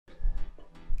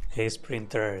Hey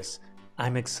sprinters,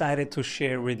 I'm excited to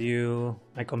share with you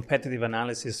my competitive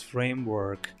analysis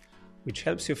framework, which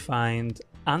helps you find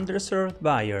underserved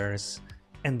buyers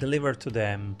and deliver to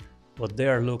them what they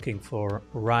are looking for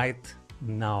right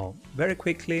now, very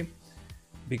quickly,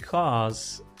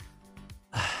 because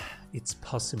it's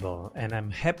possible and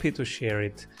I'm happy to share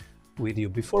it with you.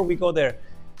 Before we go there,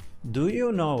 do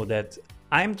you know that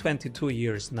I'm 22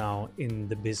 years now in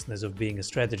the business of being a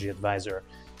strategy advisor?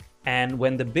 And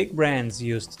when the big brands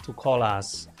used to call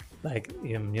us, like,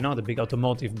 the big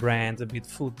automotive brands, the big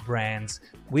food brands,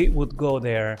 we would go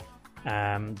there.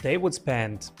 They would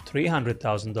spend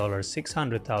 $300,000,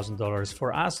 $600,000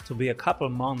 for us to be a couple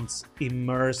months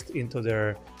immersed into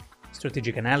their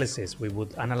strategic analysis. We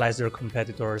would analyze their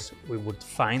competitors. We would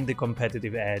find the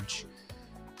competitive edge.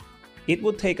 It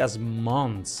would take us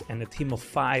months and a team of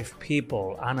 5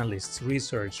 people, analysts,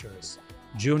 researchers,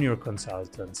 junior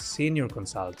consultants, senior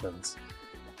consultants.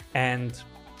 And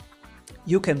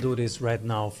you can do this right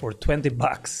now for 20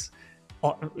 bucks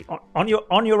on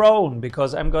your own,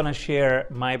 because I'm going to share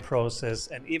my process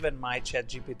and even my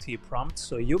ChatGPT prompts.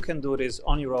 So you can do this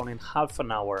on your own in half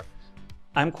an hour.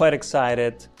 I'm quite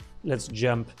excited. Let's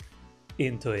jump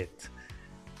into it.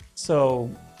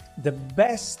 So the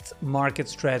best market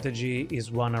strategy is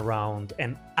one around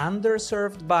an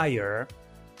underserved buyer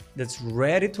that's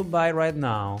ready to buy right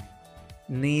now,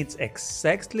 needs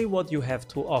exactly what you have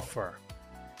to offer.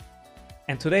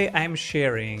 And today I'm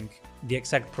sharing the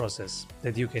exact process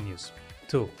that you can use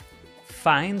to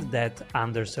find that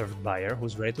underserved buyer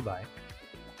who's ready to buy,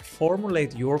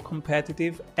 formulate your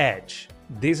competitive edge.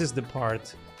 This is the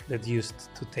part that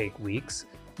used to take weeks.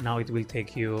 Now it will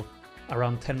take you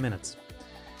around 10 minutes.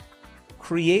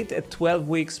 Create a 12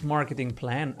 weeks marketing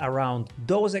plan around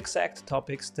those exact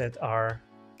topics that are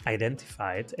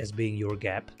identified as being your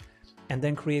gap, and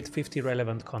then create 50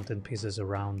 relevant content pieces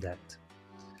around that.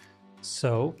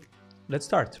 So let's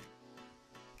start.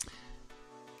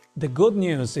 The good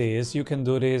news is you can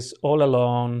do this all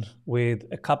alone with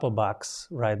a couple bucks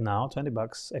right now. 20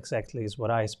 bucks exactly is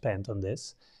what I spent on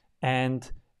this,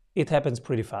 and it happens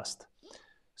pretty fast.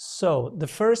 So the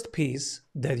first piece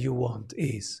that you want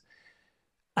is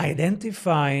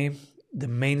identify the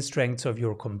main strengths of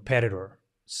your competitor.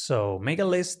 So make a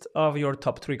list of your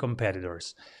top 3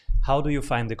 competitors. How do you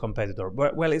find the competitor?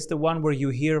 Well, it's the one where you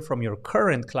hear from your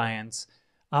current clients,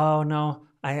 oh no,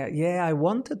 I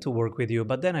wanted to work with you,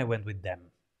 but then I went with them.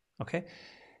 Okay?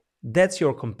 That's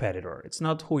your competitor. It's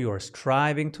not who you're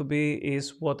striving to be,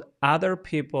 it's what other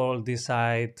people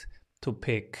decide to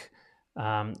pick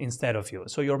instead of you.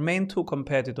 So your main 2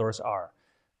 competitors are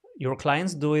your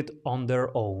clients do it on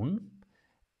their own,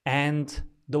 and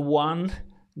the one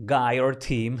guy or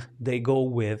team they go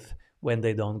with when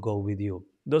they don't go with you.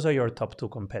 Those are your top 2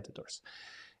 competitors.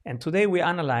 And today we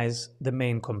analyze the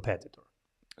main competitor.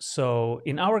 So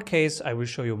in our case, I will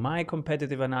show you my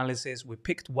competitive analysis. We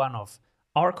picked one of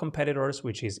our competitors,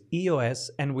 which is EOS,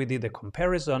 and we did a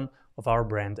comparison of our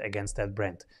brand against that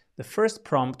brand. The first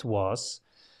prompt was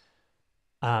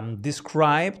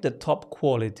describe the top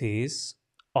qualities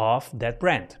of that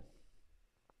brand.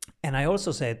 And I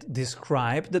also said,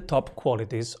 describe the top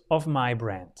qualities of my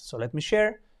brand. So let me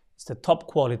share. It's the top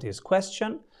qualities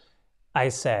question. I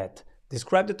said,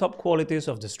 describe the top qualities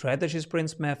of the Strategy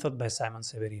Sprints method by Simon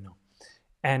Severino.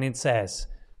 And it says,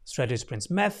 Strategy Sprints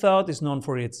method is known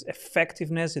for its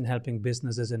effectiveness in helping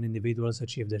businesses and individuals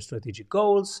achieve their strategic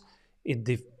goals.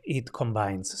 It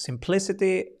combines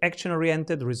simplicity,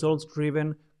 action-oriented,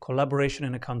 results-driven, collaboration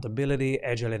and accountability,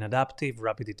 agile and adaptive,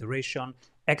 rapid iteration,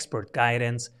 expert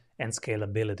guidance, and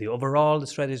scalability. Overall, the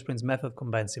Strategy Sprints method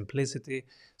combines simplicity.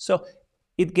 So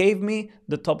it gave me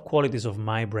the top qualities of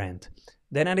my brand.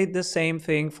 Then I did the same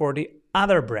thing for the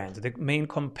other brand, the main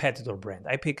competitor brand.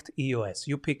 I picked EOS.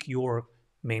 You pick your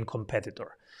main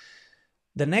competitor.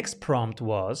 The next prompt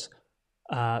was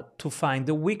to find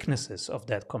the weaknesses of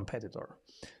that competitor.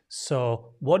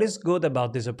 So what is good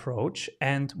about this approach,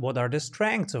 and what are the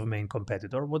strengths of main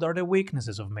competitor? What are the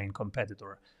weaknesses of main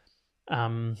competitor?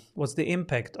 What's the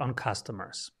impact on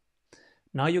customers?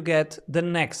 Now you get the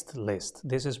next list.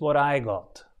 This is what I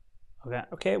got.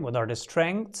 Okay, what are the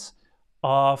strengths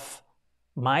of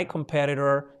my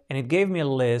competitor? And it gave me a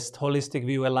list: holistic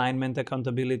view, alignment,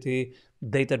 accountability,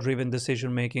 data-driven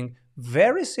decision-making,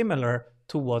 very similar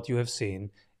to what you have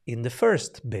seen in the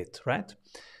first bit, right?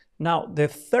 Now, the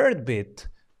third bit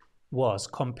was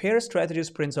compare Strategy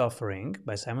Sprints offering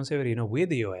by Simon Severino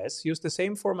with EOS, use the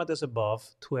same format as above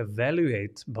to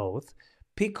evaluate both,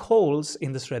 pick holes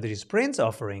in the Strategy Sprints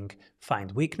offering,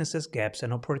 find weaknesses, gaps,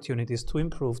 and opportunities to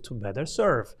improve to better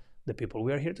serve the people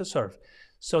we are here to serve.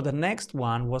 So the next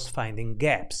one was finding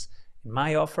gaps in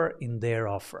my offer, in their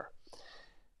offer.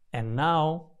 And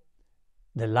now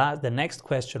the next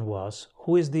question was,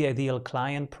 who is the ideal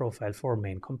client profile for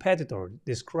main competitor?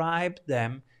 Describe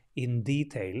them in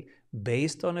detail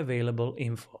based on available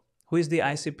info. Who is the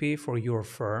ICP for your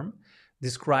firm?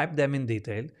 Describe them in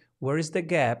detail. Where is the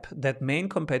gap that main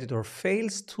competitor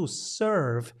fails to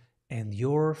serve and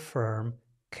your firm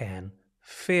can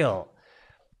fill?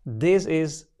 This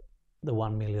is the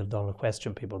 $1 million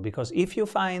question, people, because if you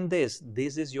find this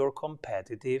is your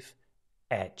competitive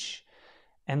edge.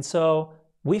 And so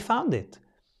we found it.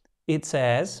 It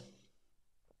says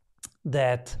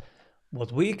that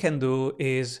what we can do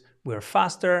is we're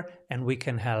faster and we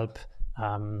can help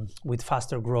with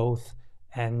faster growth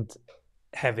and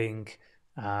having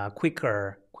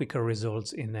quicker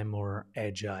results in a more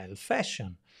agile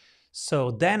fashion. So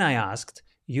then I asked,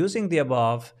 using the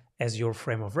above as your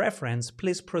frame of reference,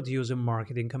 please produce a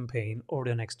marketing campaign over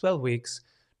the next 12 weeks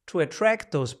to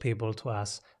attract those people to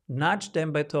us. Nudge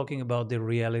them by talking about the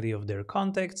reality of their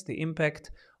context, the impact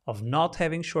of not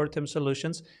having short-term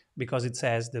solutions, because it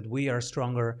says that we are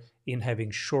stronger in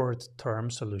having short-term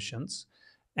solutions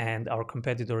and our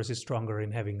competitors is stronger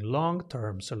in having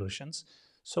long-term solutions.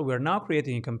 So we're now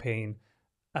creating a campaign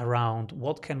around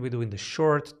what can we do in the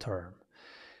short term.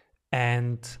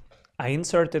 And I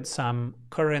inserted some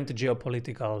current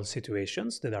geopolitical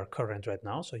situations that are current right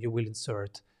now. So you will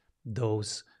insert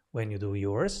those when you do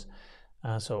yours.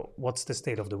 So what's the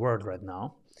state of the world right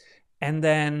now? And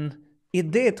then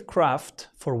it did craft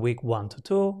for week 1 to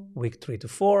 2, week 3 to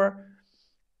 4,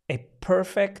 a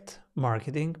perfect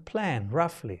marketing plan,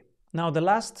 roughly. Now, the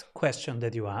last question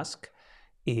that you ask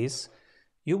is,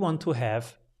 you want to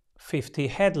have 50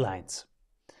 headlines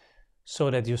so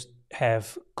that you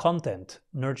have content,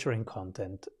 nurturing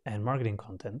content and marketing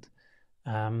content.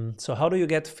 So how do you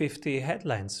get 50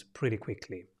 headlines pretty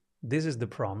quickly? This is the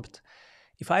prompt.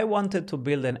 If I wanted to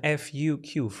build an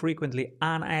FUQ, frequently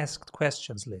unasked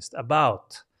questions list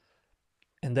about,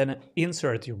 and then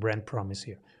insert your brand promise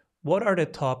here, what are the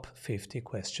top 50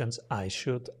 questions I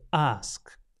should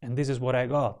ask? And this is what I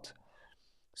got.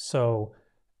 So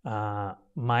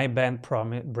my brand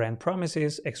promise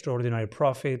is extraordinary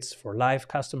profits for life,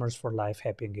 customers for life,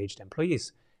 happy, engaged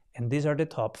employees. And these are the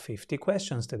top 50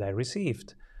 questions that I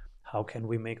received. How can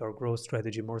we make our growth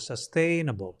strategy more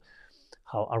sustainable?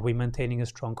 How are we maintaining a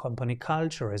strong company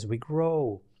culture as we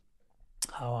grow?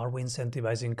 How are we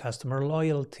incentivizing customer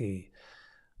loyalty?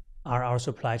 Are our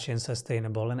supply chains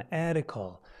sustainable and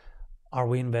ethical? Are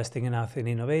we investing enough in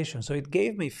innovation? So it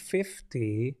gave me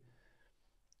 50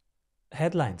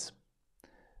 headlines.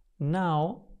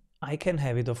 Now I can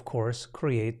have it, of course,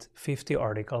 create 50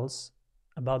 articles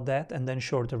about that and then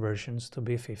shorter versions to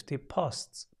be 50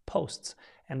 posts.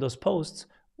 And those posts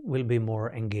will be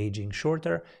more engaging,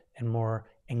 shorter and more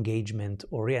engagement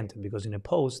oriented, because in a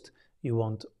post you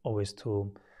want always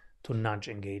to nudge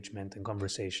engagement and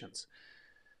conversations.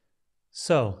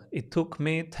 So it took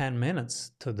me 10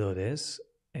 minutes to do this.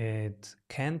 It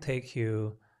can take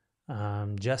you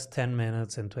just 10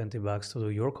 minutes and $20 to do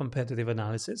your competitive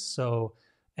analysis. So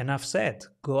enough said,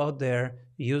 go out there,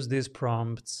 use these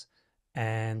prompts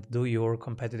and do your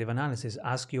competitive analysis.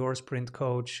 Ask your sprint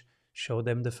coach, show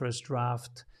them the first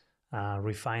draft,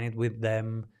 refine it with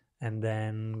them, and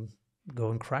then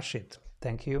go and crush it.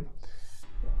 Thank you.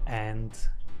 And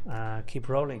keep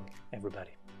rolling,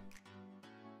 everybody.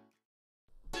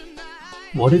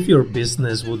 What if your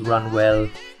business would run well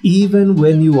even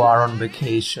when you are on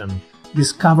vacation?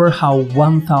 Discover how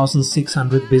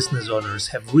 1,600 business owners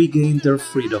have regained their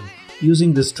freedom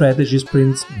using the Strategy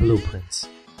Sprints blueprints.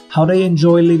 How they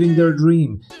enjoy living their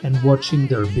dream and watching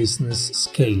their business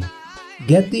scale.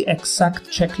 Get the exact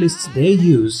checklists they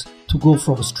use to go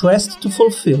from stressed to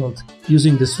fulfilled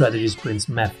using the Strategy Sprints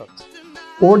method.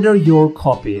 Order your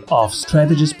copy of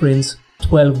Strategy Sprints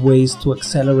 12 Ways to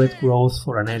Accelerate Growth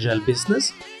for an Agile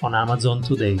Business on Amazon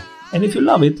today. And if you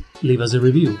love it, leave us a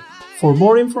review. For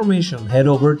more information, head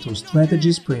over to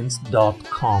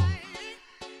strategysprints.com.